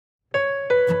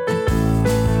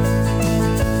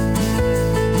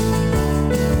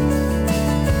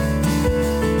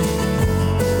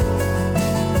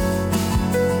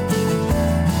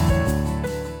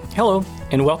Hello,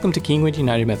 and welcome to Kingwood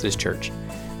United Methodist Church.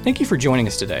 Thank you for joining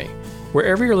us today.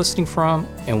 Wherever you're listening from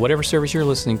and whatever service you're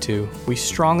listening to, we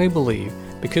strongly believe,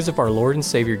 because of our Lord and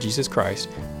Savior Jesus Christ,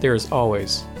 there is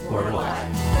always more to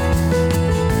life.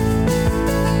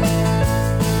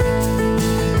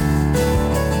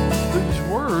 These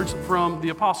words from the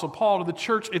Apostle Paul to the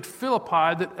church at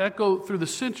Philippi that echo through the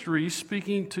centuries,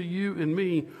 speaking to you and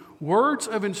me, words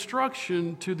of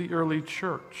instruction to the early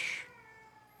church.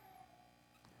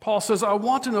 Paul says, I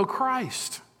want to know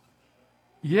Christ.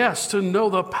 Yes, to know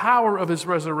the power of his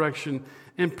resurrection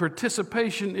and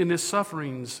participation in his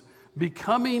sufferings,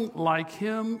 becoming like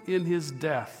him in his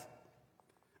death,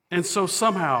 and so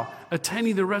somehow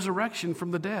attaining the resurrection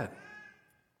from the dead.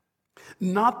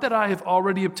 Not that I have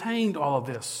already obtained all of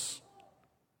this.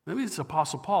 Maybe it's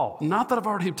Apostle Paul. Not that I've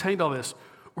already obtained all this,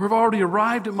 or have already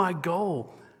arrived at my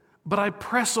goal, but I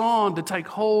press on to take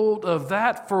hold of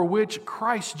that for which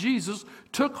Christ Jesus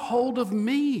took hold of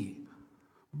me.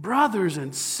 Brothers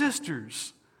and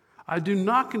sisters, I do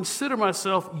not consider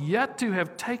myself yet to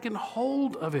have taken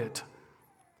hold of it.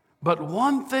 But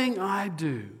one thing I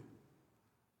do,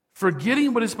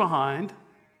 forgetting what is behind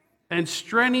and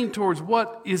straining towards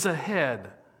what is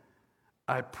ahead,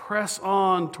 I press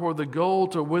on toward the goal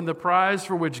to win the prize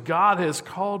for which God has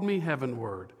called me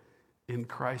heavenward in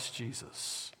Christ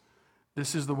Jesus.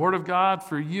 This is the word of God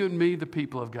for you and me, the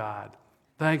people of God.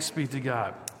 Thanks be to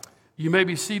God. You may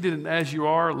be seated, and as you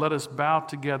are, let us bow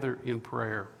together in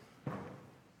prayer.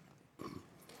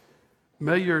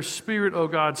 May your Spirit, O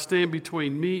God, stand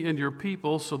between me and your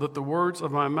people so that the words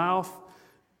of my mouth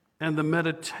and the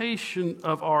meditation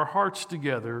of our hearts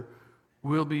together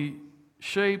will be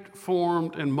shaped,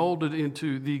 formed, and molded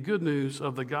into the good news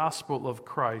of the gospel of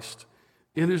Christ,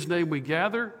 in whose name we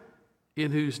gather,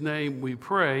 in whose name we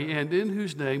pray, and in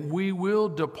whose name we will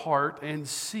depart and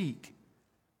seek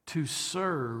to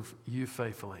serve you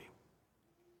faithfully.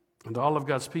 And all of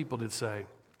God's people did say,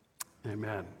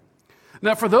 amen.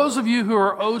 Now, for those of you who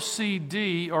are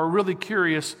OCD or really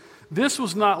curious, this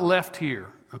was not left here,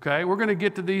 okay? We're going to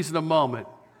get to these in a moment.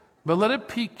 But let it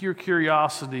pique your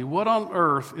curiosity. What on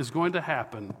earth is going to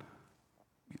happen?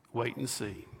 Wait and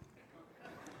see.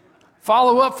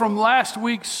 Follow up from last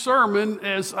week's sermon,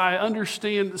 as I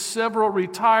understand several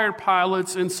retired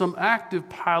pilots and some active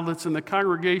pilots in the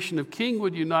congregation of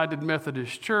Kingwood United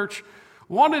Methodist Church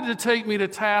wanted to take me to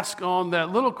task on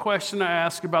that little question I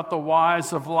asked about the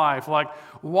whys of life. Like,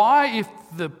 why, if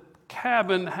the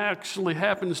cabin actually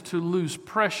happens to lose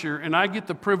pressure and I get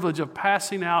the privilege of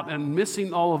passing out and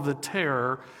missing all of the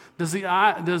terror, does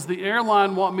the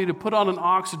airline want me to put on an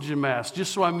oxygen mask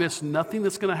just so I miss nothing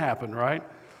that's going to happen, right?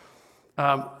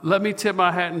 Let me tip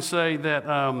my hat and say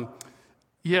that,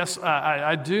 yes,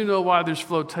 I do know why there's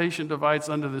flotation devices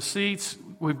under the seats.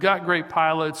 We've got great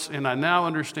pilots, and I now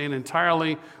understand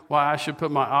entirely why I should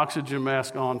put my oxygen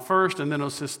mask on first and then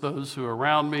assist those who are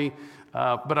around me.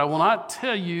 But I will not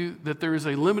tell you that there is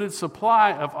a limited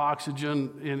supply of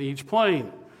oxygen in each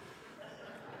plane.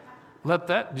 Let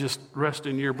that just rest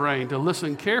in your brain, to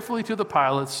listen carefully to the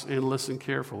pilots and listen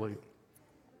carefully.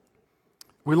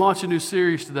 We launch a new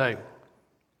series today.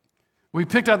 We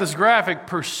picked out this graphic,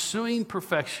 Pursuing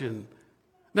Perfection.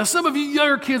 Now, some of you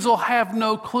younger kids will have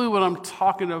no clue what I'm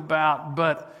talking about,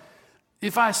 but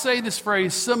if I say this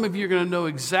phrase, some of you are going to know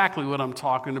exactly what I'm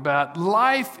talking about.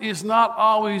 Life is not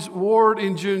always Ward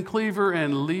and June Cleaver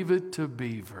and Leave It to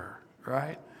Beaver,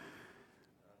 right?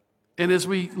 And as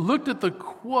we looked at the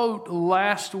quote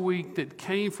last week that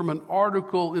came from an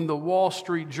article in the Wall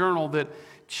Street Journal that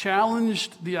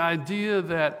challenged the idea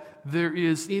that there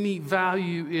is any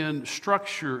value in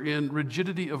structure, in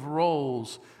rigidity of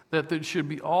roles, that should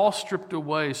be all stripped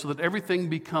away so that everything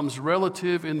becomes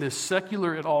relative in this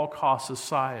secular at all cost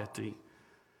society.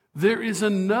 There is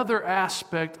another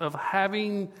aspect of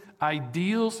having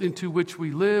ideals into which we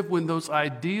live when those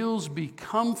ideals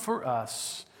become for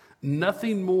us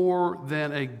nothing more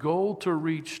than a goal to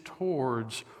reach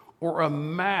towards or a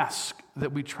mask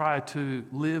that we try to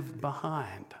live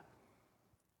behind.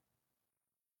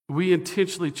 We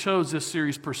intentionally chose this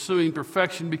series, Pursuing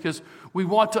Perfection, because we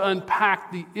want to unpack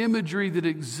the imagery that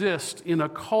exists in a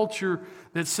culture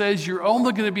that says you're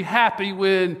only going to be happy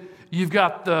when you've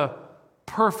got the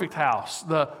perfect house,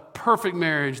 the perfect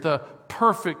marriage, the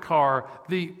perfect car,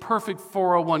 the perfect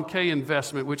 401k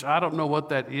investment, which I don't know what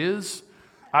that is.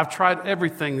 I've tried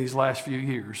everything these last few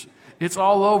years. It's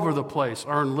all over the place.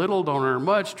 Earn little, don't earn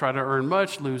much, try to earn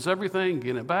much, lose everything,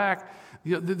 get it back.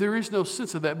 You know, there is no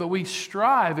sense of that, but we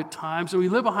strive at times and we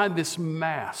live behind this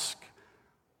mask.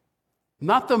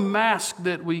 Not the mask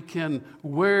that we can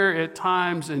wear at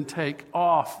times and take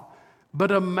off, but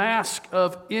a mask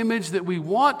of image that we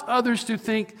want others to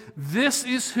think, this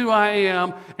is who I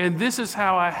am, and this is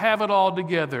how I have it all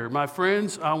together. My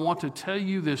friends, I want to tell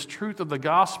you this truth of the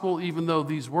gospel, even though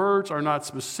these words are not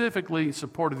specifically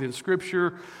supported in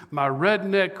Scripture. My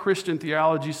redneck Christian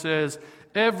theology says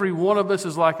every one of us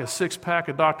is like a six-pack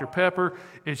of Dr. Pepper.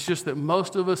 It's just that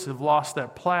most of us have lost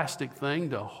that plastic thing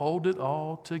to hold it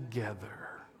all together.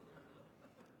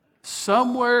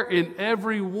 Somewhere in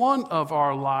every one of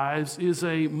our lives is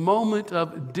a moment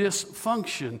of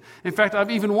dysfunction. In fact, I've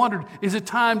even wondered, is it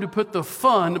time to put the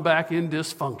fun back in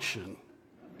dysfunction?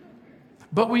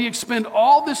 But we expend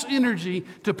all this energy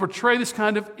to portray this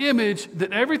kind of image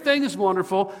that everything is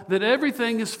wonderful, that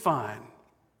everything is fine.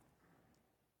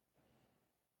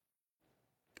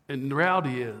 And the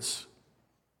reality is,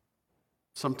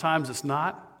 sometimes it's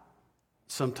not,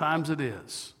 sometimes it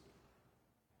is.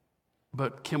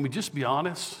 But can we just be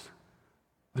honest?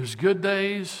 There's good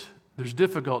days, there's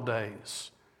difficult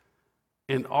days.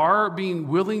 And our being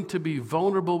willing to be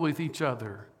vulnerable with each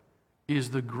other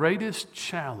is the greatest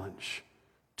challenge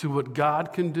to what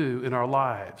God can do in our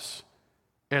lives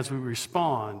as we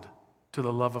respond to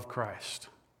the love of Christ.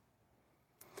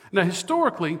 Now,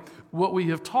 historically, what we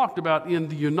have talked about in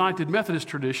the United Methodist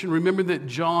tradition, remember that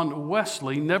John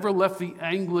Wesley never left the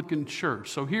Anglican Church.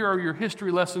 So here are your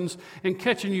history lessons and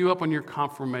catching you up on your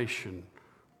confirmation.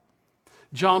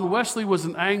 John Wesley was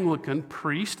an Anglican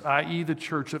priest, i.e. the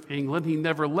Church of England. He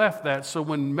never left that. So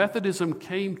when Methodism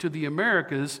came to the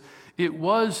Americas, it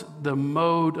was the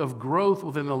mode of growth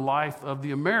within the life of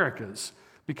the Americas,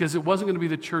 because it wasn't going to be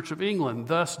the Church of England.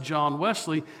 Thus, John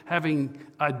Wesley, having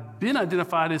been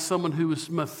identified as someone who was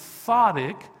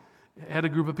methodic, had a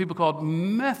group of people called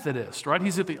Methodists, right?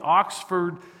 He's at the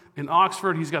in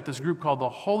Oxford, he's got this group called the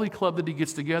Holy Club that he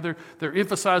gets together. They're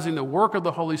emphasizing the work of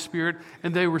the Holy Spirit,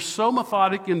 and they were so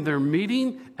methodic in their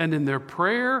meeting and in their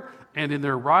prayer and in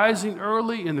their rising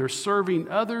early and their serving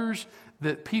others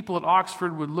that people at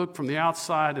Oxford would look from the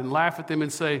outside and laugh at them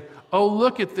and say, oh,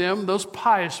 look at them, those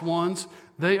pious ones.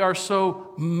 They are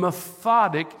so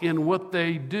methodic in what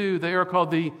they do. They are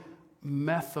called the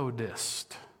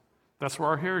Methodist. That's where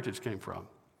our heritage came from.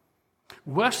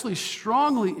 Wesley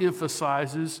strongly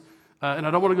emphasizes, and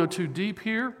I don't want to go too deep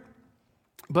here,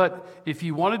 but if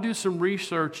you want to do some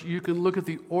research, you can look at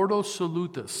the Ordo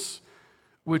Salutis,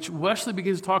 which Wesley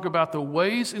begins to talk about the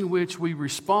ways in which we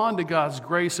respond to God's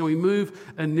grace, and we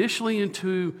move initially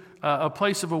into a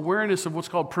place of awareness of what's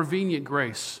called prevenient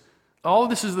grace. All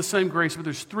of this is the same grace, but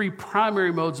there's three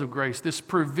primary modes of grace. This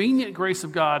prevenient grace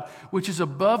of God, which is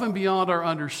above and beyond our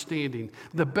understanding.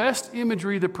 The best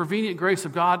imagery of the prevenient grace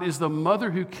of God is the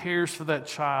mother who cares for that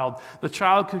child. The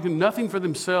child can do nothing for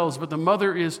themselves, but the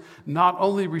mother is not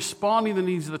only responding to the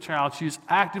needs of the child, she is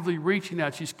actively reaching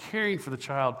out, she's caring for the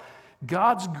child.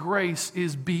 God's grace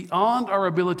is beyond our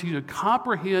ability to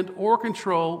comprehend or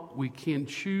control. We can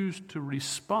choose to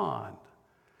respond.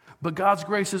 But God's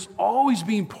grace is always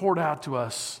being poured out to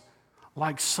us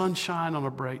like sunshine on a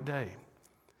bright day.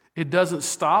 It doesn't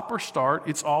stop or start.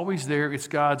 It's always there. It's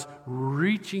God's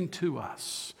reaching to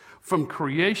us. From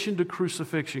creation to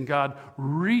crucifixion, God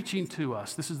reaching to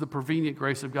us. This is the prevenient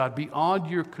grace of God beyond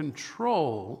your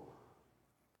control,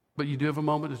 but you do have a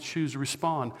moment to choose to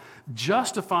respond.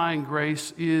 Justifying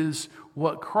grace is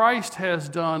what Christ has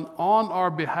done on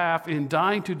our behalf in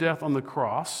dying to death on the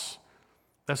cross.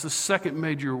 That's the second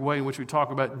major way in which we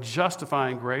talk about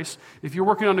justifying grace. If you're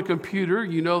working on a computer,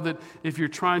 you know that if you're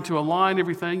trying to align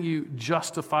everything, you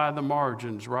justify the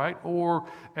margins, right? Or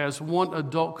as one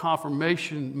adult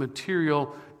confirmation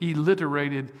material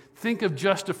alliterated, think of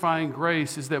justifying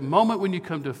grace as that moment when you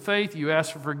come to faith, you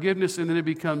ask for forgiveness, and then it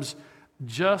becomes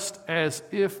just as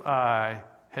if I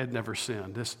had never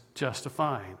sinned. This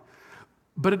justifying.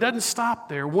 But it doesn't stop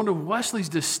there. One of Wesley's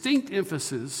distinct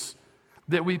emphasis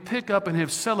that we pick up and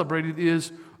have celebrated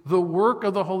is the work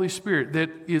of the Holy Spirit that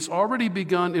is already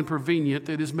begun in prevenient,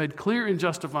 that is made clear in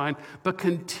justifying, but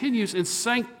continues in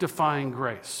sanctifying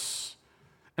grace.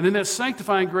 And in that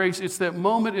sanctifying grace, it's that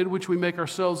moment in which we make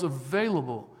ourselves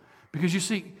available. Because you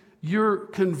see, your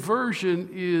conversion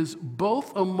is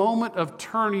both a moment of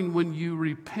turning when you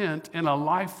repent and a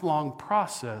lifelong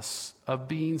process of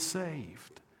being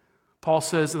saved. Paul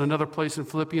says in another place in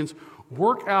Philippians,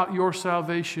 work out your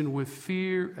salvation with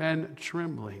fear and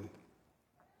trembling.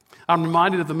 I'm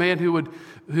reminded of the man who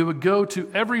would go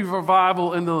to every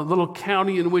revival in the little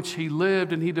county in which he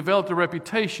lived, and he developed a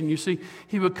reputation. You see,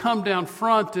 he would come down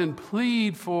front and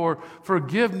plead for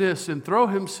forgiveness and throw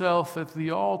himself at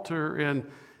the altar, and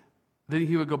then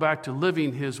he would go back to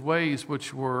living his ways,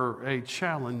 which were a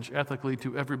challenge ethically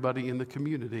to everybody in the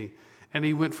community. And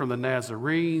he went from the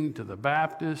Nazarene to the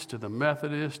Baptist to the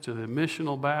Methodist to the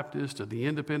Missional Baptist to the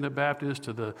Independent Baptist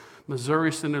to the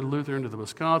Missouri Synod Lutheran to the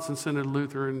Wisconsin Synod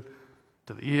Lutheran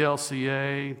to the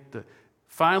ELCA.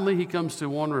 Finally, he comes to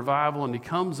one revival, and he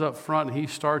comes up front, and he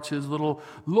starts his little,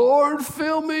 Lord,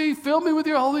 fill me with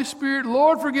your Holy Spirit.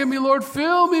 Lord, forgive me, Lord,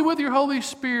 fill me with your Holy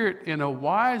Spirit. And a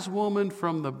wise woman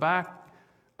from the back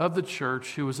of the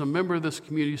church, who was a member of this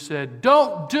community, said,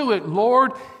 don't do it,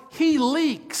 Lord, he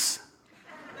leaks.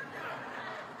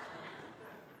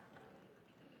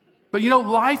 But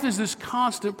life is this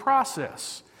constant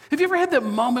process. Have you ever had that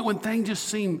moment when things just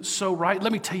seem so right?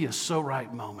 Let me tell you a so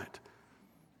right moment.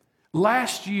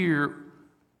 Last year,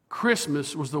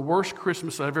 Christmas was the worst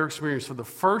Christmas I've ever experienced. For the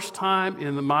first time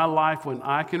in my life when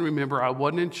I can remember, I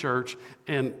wasn't in church,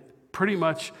 and pretty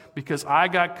much because I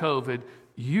got COVID,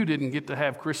 you didn't get to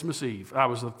have Christmas Eve. I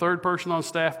was the third person on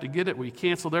staff to get it. We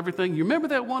canceled everything. You remember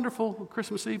that wonderful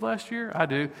Christmas Eve last year? I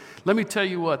do. Let me tell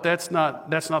you what, that's not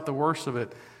the worst of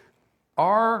it.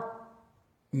 Our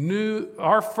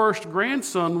first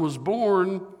grandson was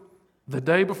born the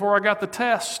day before I got the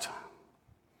test,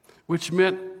 which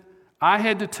meant I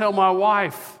had to tell my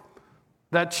wife,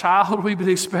 that child we've been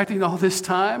expecting all this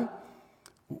time,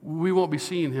 we won't be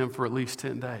seeing him for at least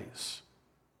 10 days.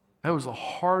 That was the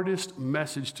hardest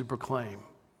message to proclaim.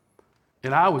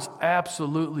 And I was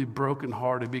absolutely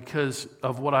brokenhearted because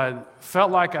of what I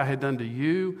felt like I had done to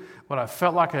you, what I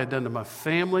felt like I had done to my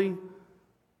family.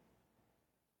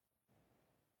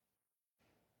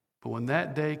 But when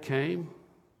that day came,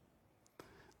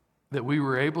 that we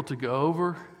were able to go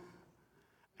over,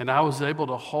 and I was able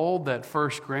to hold that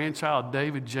first grandchild,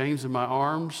 David James, in my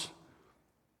arms,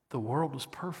 the world was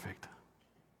perfect.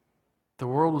 The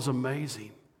world was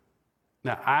amazing.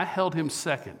 Now, I held him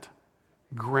second.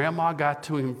 Grandma got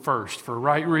to him first for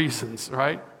right reasons,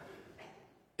 right?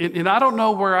 And I don't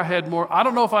know where I had more. I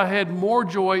don't know if I had more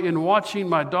joy in watching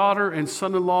my daughter and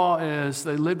son-in-law as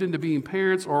they lived into being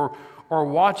parents, or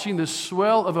watching the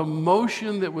swell of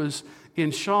emotion that was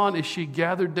in Sean as she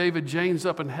gathered David James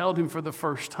up and held him for the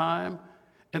first time.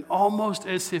 And almost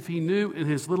as if he knew in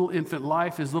his little infant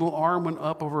life, his little arm went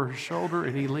up over her shoulder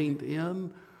and he leaned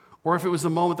in. Or if it was the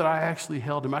moment that I actually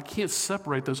held him. I can't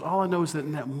separate those. All I know is that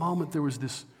in that moment there was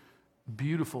this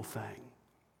beautiful thing.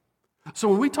 So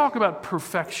when we talk about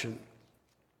perfection,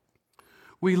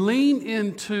 we lean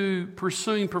into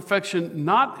pursuing perfection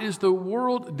not as the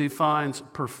world defines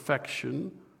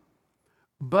perfection,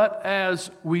 but as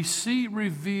we see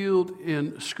revealed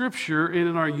in Scripture and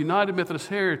in our United Methodist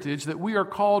heritage, that we are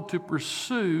called to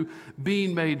pursue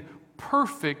being made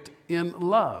perfect in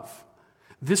love.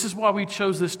 This is why we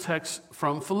chose this text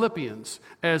from Philippians.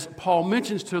 As Paul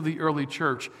mentions to the early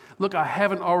church, look, I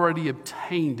haven't already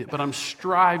obtained it, but I'm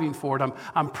striving for it.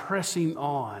 I'm pressing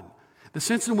on. The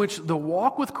sense in which the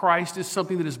walk with Christ is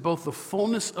something that is both the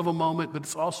fullness of a moment, but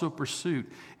it's also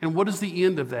pursuit. And what is the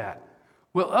end of that?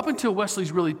 Well, up until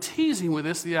Wesley's really teasing with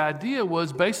this, the idea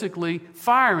was basically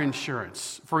fire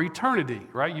insurance for eternity,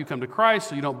 right? You come to Christ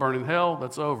so you don't burn in hell,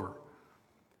 that's over.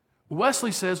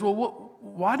 Wesley says, well,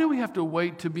 why do we have to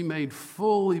wait to be made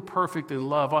fully perfect in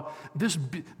love?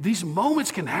 These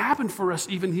moments can happen for us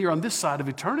even here on this side of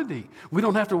eternity. We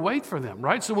don't have to wait for them,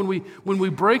 right? So when we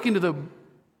break into the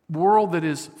world that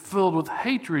is filled with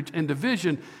hatred and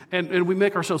division, and we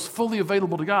make ourselves fully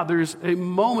available to God, there is a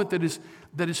moment that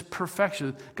is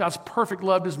perfection. God's perfect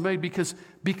love is made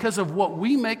because of what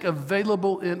we make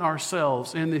available in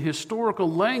ourselves. And the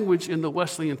historical language in the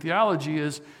Wesleyan theology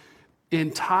is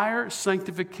entire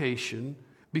sanctification,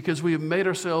 because we have made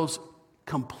ourselves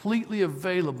completely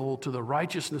available to the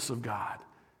righteousness of God.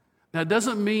 Now, it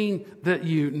doesn't mean that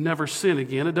you never sin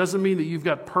again. It doesn't mean that you've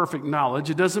got perfect knowledge.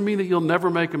 It doesn't mean that you'll never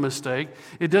make a mistake.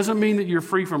 It doesn't mean that you're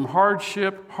free from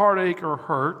hardship, heartache, or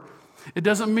hurt. It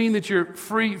doesn't mean that you're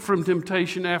free from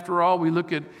temptation. After all, we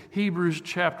look at Hebrews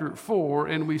chapter 4,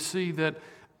 and we see that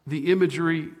the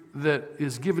imagery that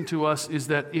is given to us is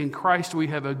that in Christ we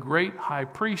have a great high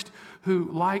priest who,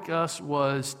 like us,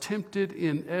 was tempted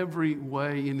in every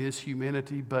way in his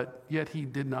humanity, but yet he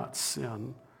did not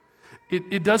sin.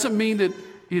 It doesn't mean that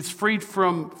it's freed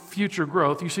from future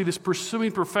growth. You see, this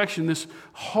pursuing perfection, this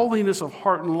holiness of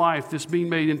heart and life, this being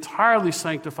made entirely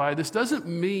sanctified, this doesn't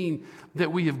mean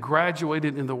that we have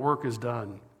graduated and the work is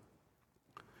done.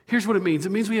 Here's what it means.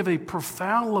 It means we have a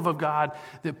profound love of God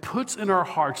that puts in our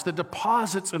hearts, that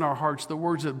deposits in our hearts the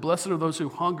words that blessed are those who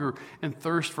hunger and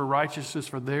thirst for righteousness,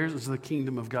 for theirs is the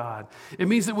kingdom of God. It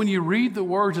means that when you read the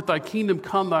words that thy kingdom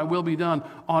come, thy will be done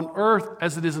on earth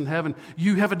as it is in heaven,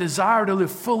 you have a desire to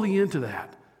live fully into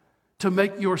that, to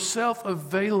make yourself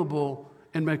available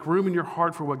and make room in your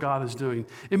heart for what God is doing.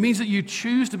 It means that you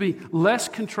choose to be less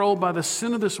controlled by the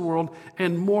sin of this world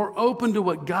and more open to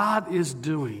what God is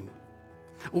doing.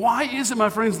 Why is it, my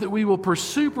friends, that we will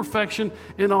pursue perfection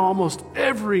in almost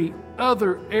every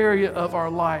other area of our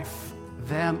life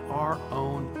than our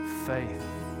own faith?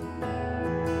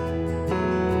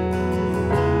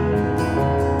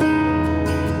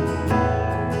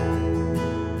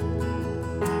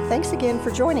 Thanks again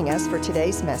for joining us for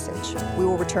today's message. We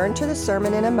will return to the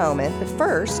sermon in a moment, but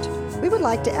first, we would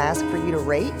like to ask for you to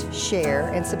rate, share,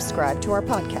 and subscribe to our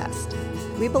podcast.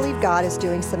 We believe God is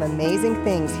doing some amazing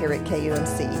things here at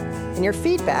KUMC, and your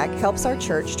feedback helps our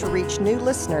church to reach new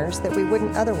listeners that we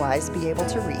wouldn't otherwise be able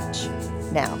to reach.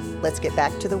 Now, let's get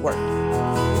back to the work.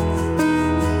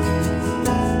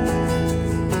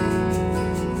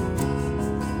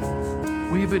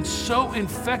 We've been so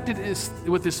infected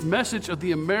with this message of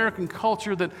the American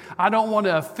culture that I don't want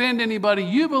to offend anybody.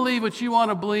 You believe what you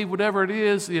want to believe, whatever it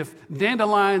is. If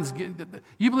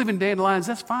you believe in dandelions,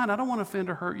 that's fine. I don't want to offend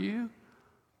or hurt you.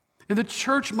 And the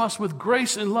church must, with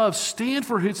grace and love, stand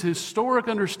for its historic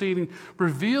understanding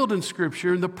revealed in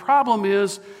Scripture. And the problem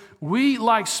is, we,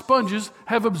 like sponges,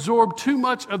 have absorbed too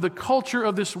much of the culture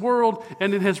of this world,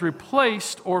 and it has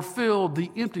replaced or filled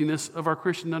the emptiness of our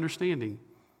Christian understanding.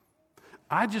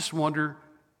 I just wonder,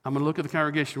 I'm going to look at the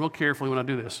congregation real carefully when I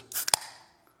do this.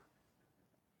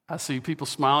 I see people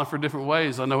smiling for different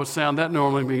ways. I know what sound that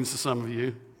normally means to some of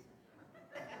you.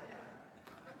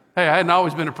 Hey, I hadn't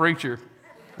always been a preacher.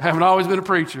 I haven't always been a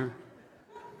preacher.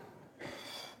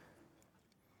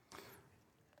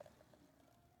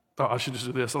 Oh, I should just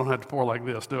do this. I don't have to pour like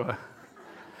this, do I?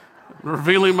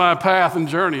 Revealing my path and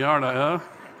journey, aren't I, huh?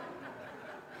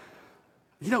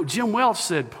 You know, Jim Welch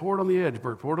said, pour it on the edge,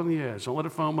 Bert, pour it on the edge. Don't let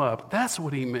it foam up. That's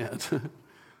what he meant. If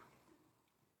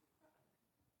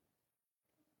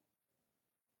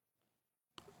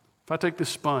I take this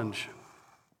sponge,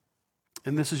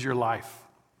 and this is your life.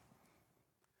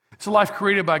 It's a life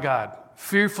created by God,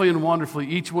 fearfully and wonderfully,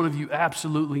 each one of you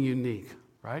absolutely unique,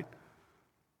 right?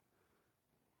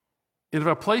 And if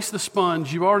I place the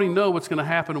sponge, you already know what's going to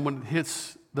happen when it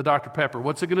hits the Dr. Pepper.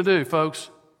 What's it going to do, folks?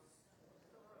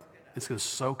 It's going to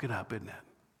soak it up, isn't it?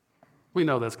 We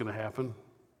know that's going to happen.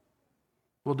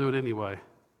 We'll do it anyway.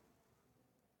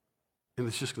 And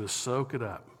it's just going to soak it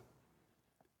up.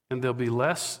 And there'll be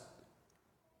less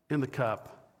in the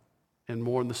cup and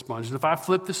more in the sponge. And if I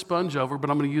flip the sponge over, but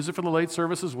I'm going to use it for the late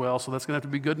service as well, so that's going to have to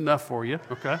be good enough for you,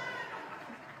 okay?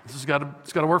 It's got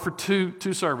to work for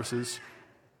two services.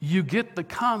 You get the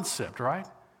concept, right?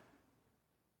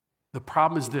 The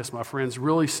problem is this, my friends,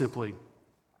 really simply.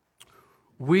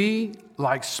 We,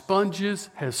 like sponges,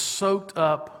 have soaked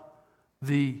up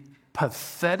the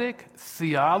pathetic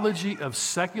theology of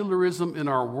secularism in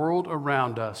our world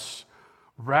around us,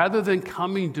 rather than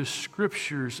coming to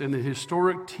Scriptures and the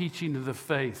historic teaching of the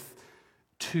faith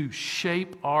to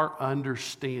shape our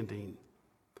understanding.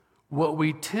 What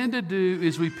we tend to do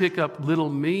is we pick up little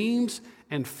memes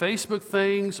and Facebook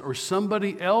things or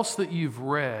somebody else that you've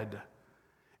read,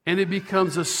 and it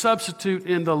becomes a substitute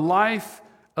in the life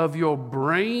of your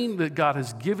brain that God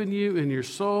has given you, and your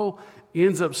soul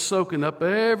ends up soaking up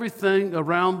everything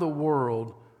around the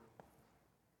world.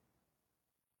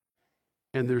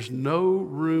 And there's no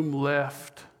room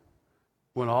left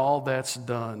when all that's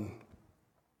done.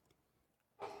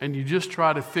 And you just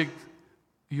try to fit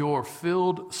your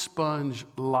filled sponge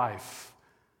life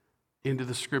into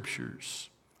the Scriptures.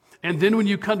 And then when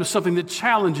you come to something that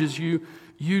challenges you,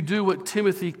 you do what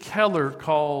Timothy Keller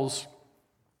calls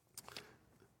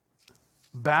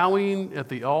bowing at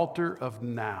the altar of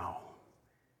now.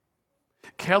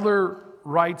 Keller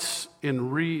writes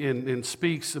and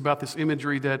speaks about this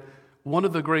imagery that one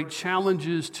of the great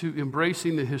challenges to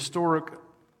embracing the historic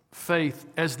faith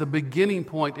as the beginning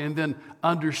point and then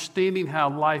understanding how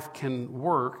life can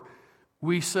work,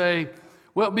 we say,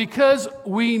 well, because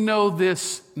we know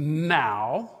this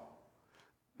now,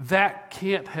 that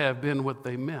can't have been what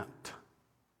they meant.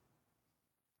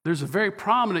 There's a very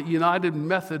prominent United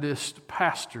Methodist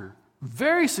pastor,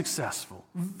 very successful,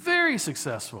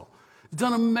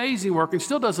 done amazing work and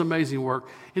still does amazing work.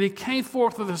 And he came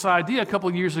forth with this idea a couple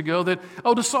of years ago that,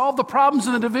 to solve the problems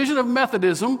in the division of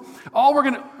Methodism,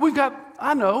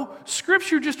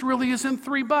 Scripture just really is in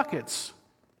three buckets.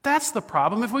 That's the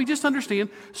problem. If we just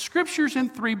understand, Scripture's in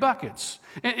three buckets.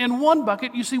 And one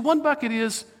bucket is the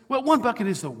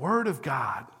Word of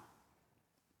God.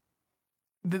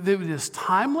 That it is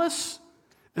timeless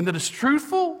and that it's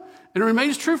truthful and it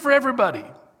remains true for everybody.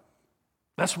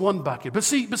 That's one bucket. But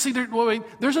see,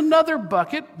 there's another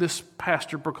bucket, this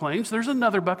pastor proclaims. There's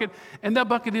another bucket, and that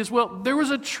bucket is, well, there was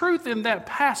a truth in that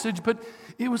passage, but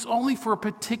it was only for a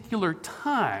particular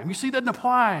time. You see, it doesn't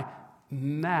apply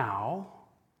now.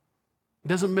 It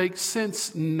doesn't make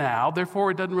sense now, therefore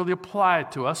it doesn't really apply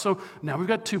to us. So now we've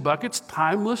got two buckets,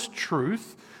 timeless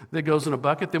truth that goes in a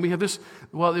bucket. Then we have this,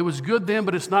 well, it was good then,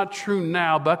 but it's not true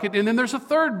now bucket. And then there's a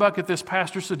third bucket this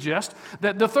pastor suggests,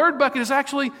 that the third bucket is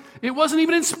actually, it wasn't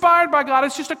even inspired by God,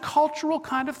 it's just a cultural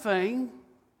kind of thing.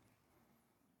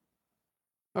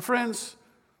 My friends,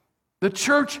 the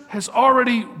church has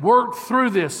already worked through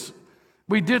this.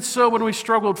 We did so when we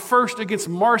struggled first against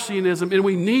Marcionism, and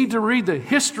we need to read the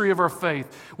history of our faith.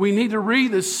 We need to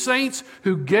read the saints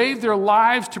who gave their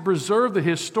lives to preserve the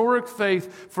historic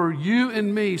faith for you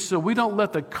and me, so we don't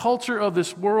let the culture of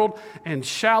this world and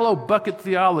shallow bucket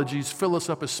theologies fill us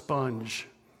up a sponge.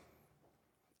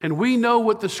 And we know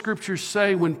what the scriptures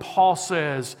say when Paul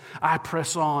says, I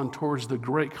press on towards the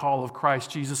great call of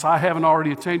Christ Jesus. I haven't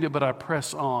already attained it, but I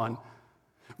press on.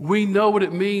 We know what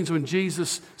it means when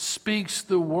Jesus speaks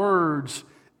the words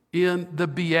in the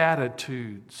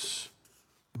Beatitudes.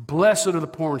 Blessed are the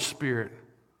poor in spirit,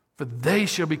 for they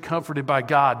shall be comforted by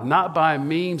God, not by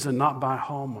memes and not by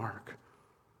Hallmark.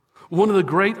 One of the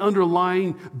great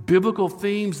underlying biblical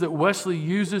themes that Wesley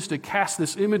uses to cast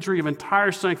this imagery of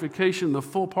entire sanctification, the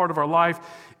full part of our life,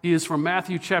 is from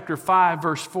Matthew chapter 5,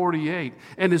 verse 48.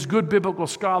 And as good biblical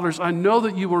scholars, I know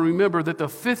that you will remember that the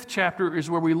 5th chapter is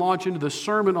where we launch into the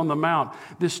Sermon on the Mount,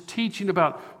 this teaching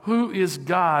about who is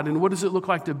God and what does it look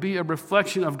like to be a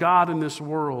reflection of God in this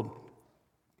world.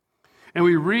 And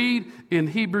we read in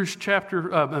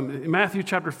Matthew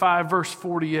chapter 5, verse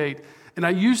 48, and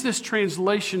I use this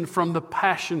translation from the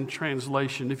Passion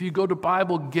Translation. If you go to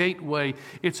Bible Gateway,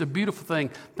 it's a beautiful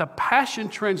thing. The Passion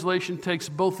Translation takes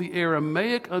both the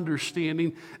Aramaic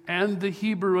understanding and the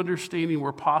Hebrew understanding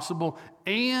where possible,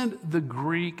 and the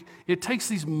Greek. It takes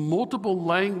these multiple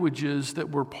languages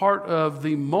that were part of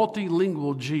the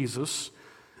multilingual Jesus,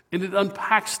 and it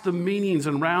unpacks the meanings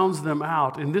and rounds them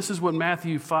out. And this is what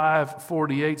Matthew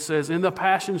 5:48 says. In the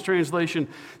Passion's translation,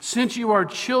 since you are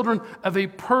children of a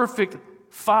perfect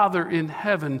Father in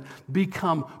heaven,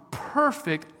 become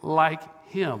perfect like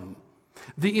him.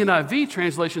 The NIV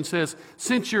translation says,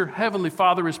 since your heavenly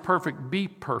Father is perfect, be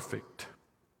perfect.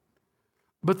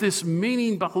 But this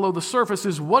meaning below the surface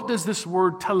is, what does this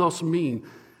word telos mean?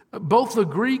 Both the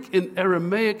Greek and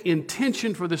Aramaic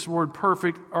intention for this word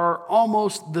perfect are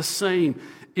almost the same.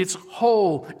 It's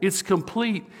whole, it's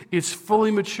complete, it's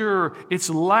fully mature, it's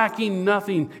lacking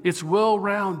nothing, it's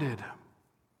well-rounded.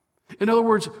 In other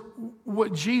words,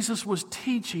 what Jesus was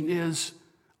teaching is,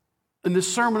 in the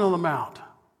Sermon on the Mount,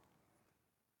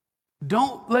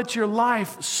 don't let your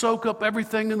life soak up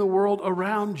everything in the world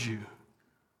around you.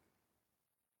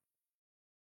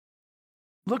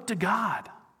 Look to God.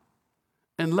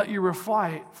 And let your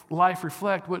life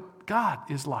reflect what God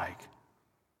is like.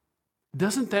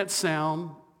 Doesn't that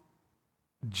sound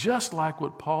just like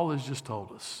what Paul has just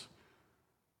told us?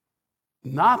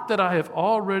 Not that I have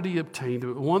already obtained it,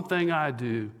 but one thing I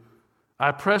do,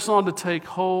 I press on to take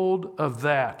hold of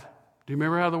that. Do you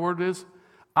remember how the word is?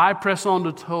 I press on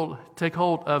to take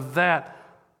hold of that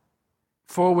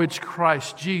for which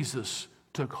Christ Jesus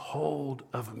took hold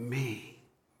of me.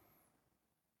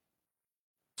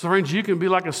 So friends, you can be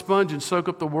like a sponge and soak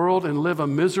up the world and live a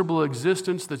miserable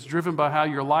existence that's driven by how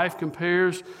your life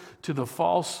compares to the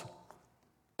false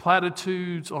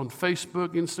platitudes on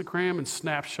Facebook, Instagram, and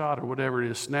Snapshot, or whatever it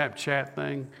is, Snapchat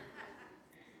thing.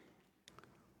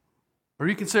 Or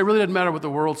you can say, it really doesn't matter what the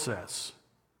world says.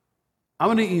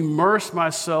 I'm going to immerse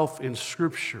myself in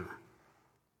Scripture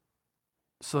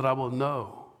so that I will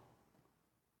know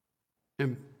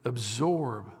and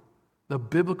absorb the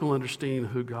biblical understanding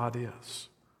of who God is.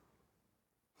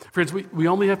 Friends, we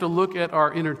only have to look at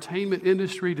our entertainment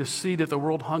industry to see that the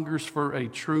world hungers for a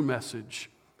true message.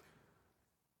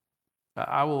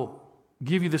 I will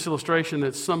give you this illustration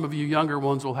that some of you younger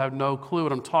ones will have no clue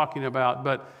what I'm talking about,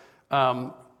 but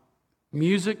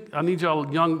music, I need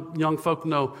y'all young folk to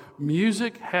know,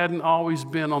 music hadn't always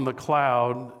been on the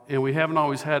cloud, and we haven't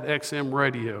always had XM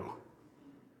radio.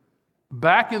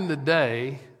 Back in the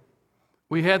day,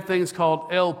 we had things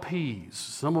called LPs.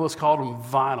 Some of us called them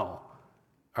vinyl.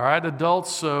 All right,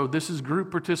 adults, so this is group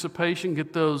participation.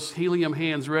 Get those helium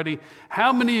hands ready.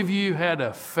 How many of you had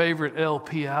a favorite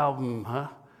LP album, huh?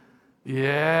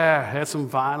 Yeah, had some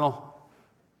vinyl.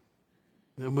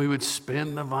 Then we would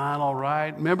spin the vinyl,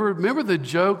 right? Remember the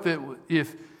joke that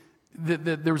if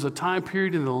that there was a time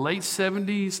period in the late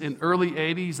 70s and early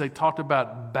 80s, they talked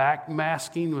about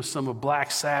backmasking with some of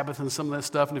Black Sabbath and some of that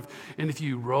stuff. And if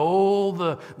you roll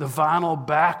the vinyl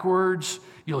backwards,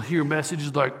 you'll hear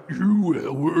messages like, "You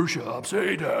will worship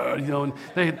Satan," and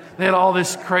they had all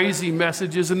this crazy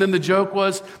messages. And then the joke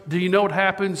was, do you know what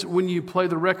happens when you play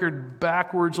the record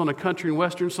backwards on a country and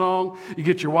western song? You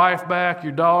get your wife back,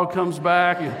 your dog comes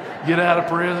back, you get out of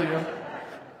prison.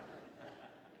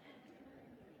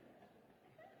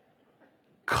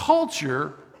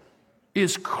 Culture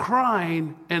is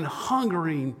crying and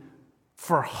hungering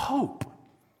for hope.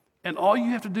 And all you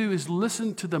have to do is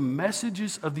listen to the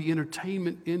messages of the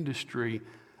entertainment industry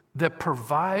that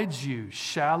provides you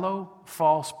shallow,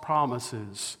 false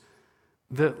promises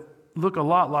that look a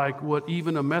lot like what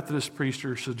even a Methodist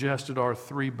preacher suggested are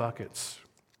 3 buckets.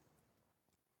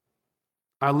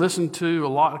 I listen to a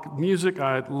lot of music.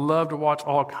 I love to watch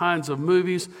all kinds of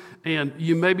movies. And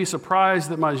you may be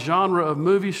surprised that my genre of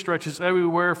movie stretches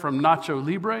everywhere from Nacho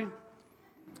Libre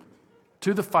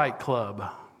to The Fight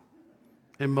Club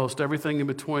and most everything in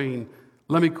between.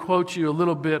 Let me quote you a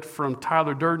little bit from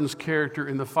Tyler Durden's character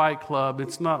in The Fight Club.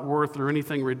 It's not worth or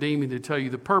anything redeeming to tell you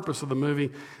the purpose of the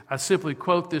movie. I simply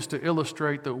quote this to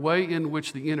illustrate the way in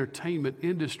which the entertainment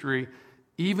industry,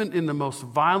 even in the most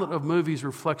violent of movies,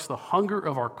 reflects the hunger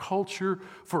of our culture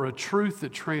for a truth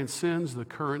that transcends the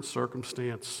current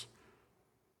circumstance.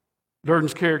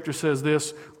 Durden's character says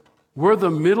this: "We're the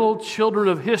middle children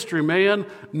of history, man.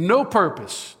 No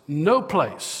purpose, no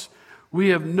place. We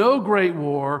have no great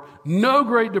war, no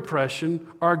great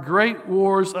depression. Our great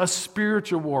war is a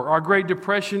spiritual war. Our great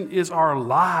depression is our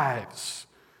lives.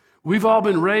 We've all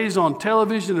been raised on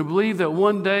television and believe that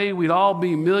one day we'd all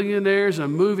be millionaires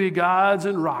and movie gods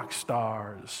and rock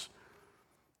stars.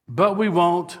 But we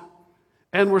won't.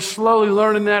 And we're slowly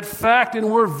learning that fact, and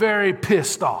we're very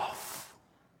pissed off."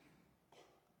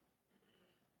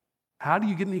 How do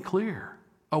you get any clearer?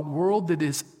 A world that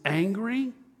is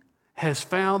angry has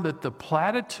found that the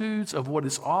platitudes of what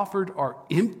is offered are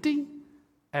empty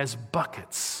as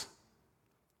buckets.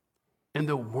 And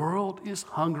the world is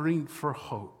hungering for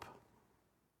hope.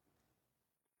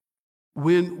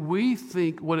 When we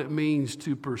think what it means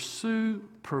to pursue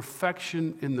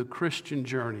perfection in the Christian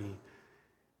journey,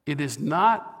 it is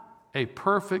not a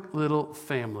perfect little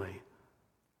family.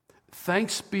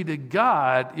 Thanks be to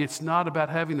God, it's not about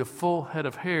having a full head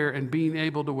of hair and being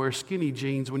able to wear skinny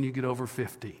jeans when you get over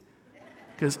 50.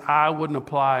 Because I wouldn't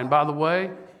apply. And by the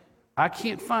way, I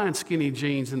can't find skinny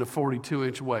jeans in a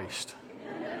 42-inch waist.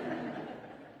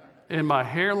 And my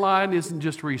hairline isn't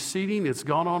just receding, it's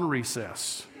gone on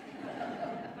recess.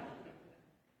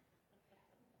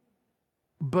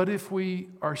 But if we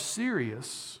are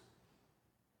serious,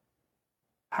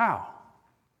 how?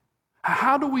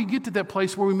 How do we get to that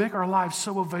place where we make our lives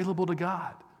so available to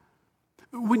God?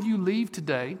 When you leave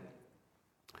today,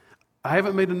 I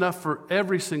haven't made enough for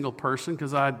every single person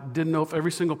because I didn't know if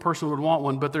every single person would want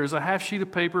one, but there's a half sheet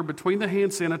of paper between the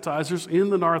hand sanitizers in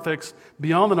the narthex,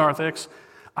 beyond the narthex.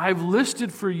 I've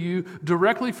listed for you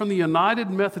directly from the United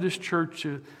Methodist Church,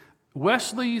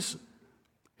 Wesley's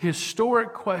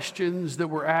historic questions that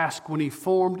were asked when he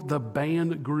formed the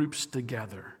band groups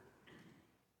together.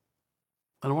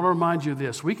 And I want to remind you of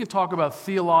this. We can talk about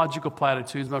theological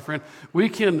platitudes, my friend. We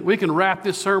can wrap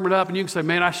this sermon up and you can say,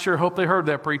 "Man, I sure hope they heard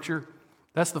that, preacher."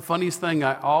 That's the funniest thing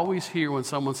I always hear when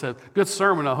someone says, "Good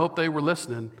sermon, I hope they were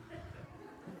listening."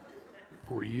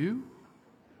 Were you?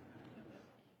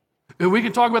 And we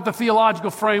can talk about the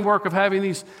theological framework of having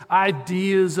these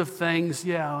ideas of things,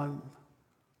 yeah.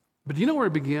 But do you know where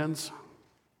it begins?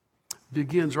 It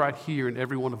begins right here in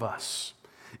every one of us.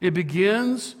 It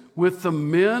begins with the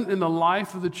men in the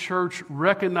life of the church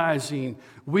recognizing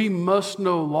we must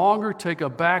no longer take a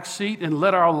back seat and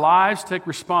let our lives take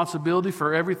responsibility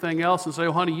for everything else and say,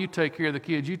 "Oh, honey, you take care of the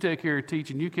kids, you take care of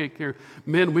teaching, you take care of..."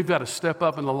 Men, we've got to step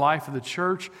up in the life of the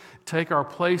church, take our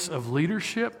place of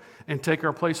leadership, and take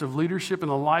our place of leadership in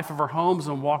the life of our homes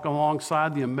and walk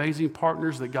alongside the amazing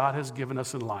partners that God has given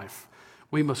us in life.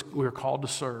 We're called to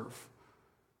serve.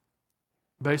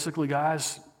 Basically,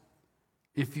 guys,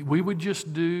 if we would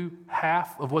just do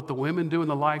half of what the women do in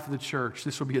the life of the church,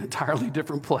 this would be an entirely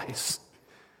different place.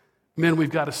 Men,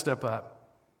 we've got to step up.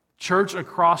 Church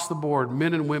across the board,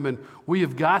 men and women, we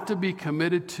have got to be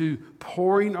committed to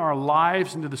pouring our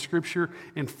lives into the Scripture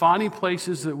and finding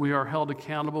places that we are held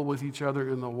accountable with each other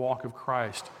in the walk of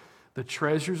Christ. The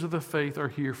treasures of the faith are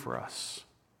here for us.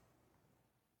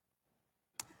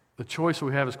 The choice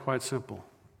we have is quite simple.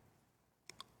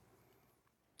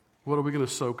 What are we going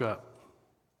to soak up?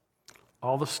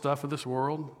 All the stuff of this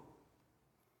world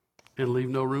and leave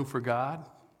no room for God?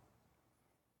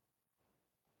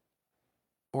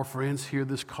 or friends, hear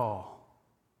this call.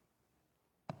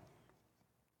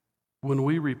 When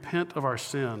we repent of our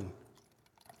sin,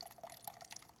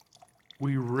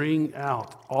 we wring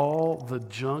out all the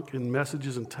junk and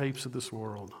messages and tapes of this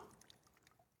world.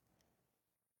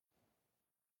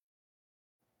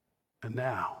 And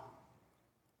now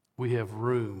we have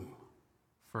room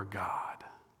for God.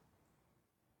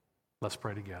 Let's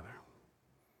pray together.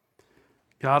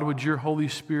 God, would your Holy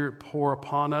Spirit pour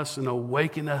upon us and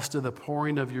awaken us to the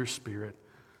pouring of your Spirit?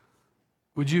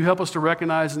 Would you help us to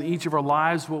recognize in each of our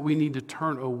lives what we need to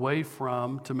turn away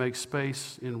from to make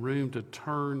space and room to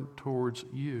turn towards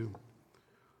you?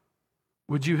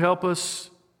 Would you help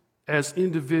us as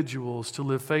individuals to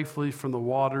live faithfully from the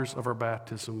waters of our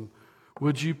baptism?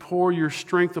 Would you pour your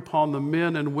strength upon the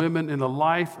men and women in the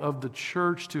life of the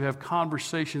church to have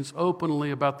conversations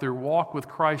openly about their walk with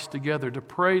Christ together, to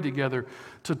pray together,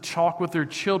 to talk with their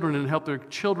children and help their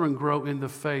children grow in the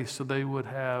faith so they would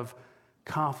have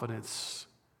confidence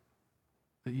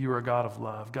that you are a God of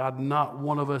love. God, not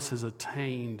one of us has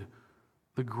attained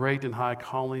the great and high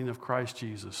calling of Christ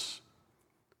Jesus.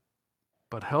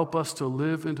 But help us to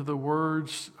live into the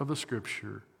words of the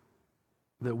Scripture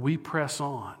that we press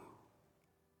on.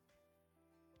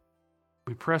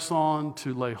 We press on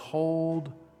to lay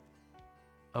hold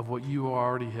of what you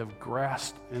already have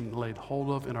grasped and laid hold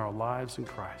of in our lives in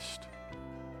Christ.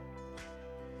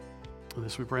 And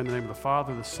this we pray in the name of the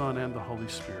Father, the Son, and the Holy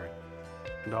Spirit.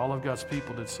 And all of God's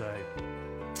people did say,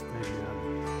 amen.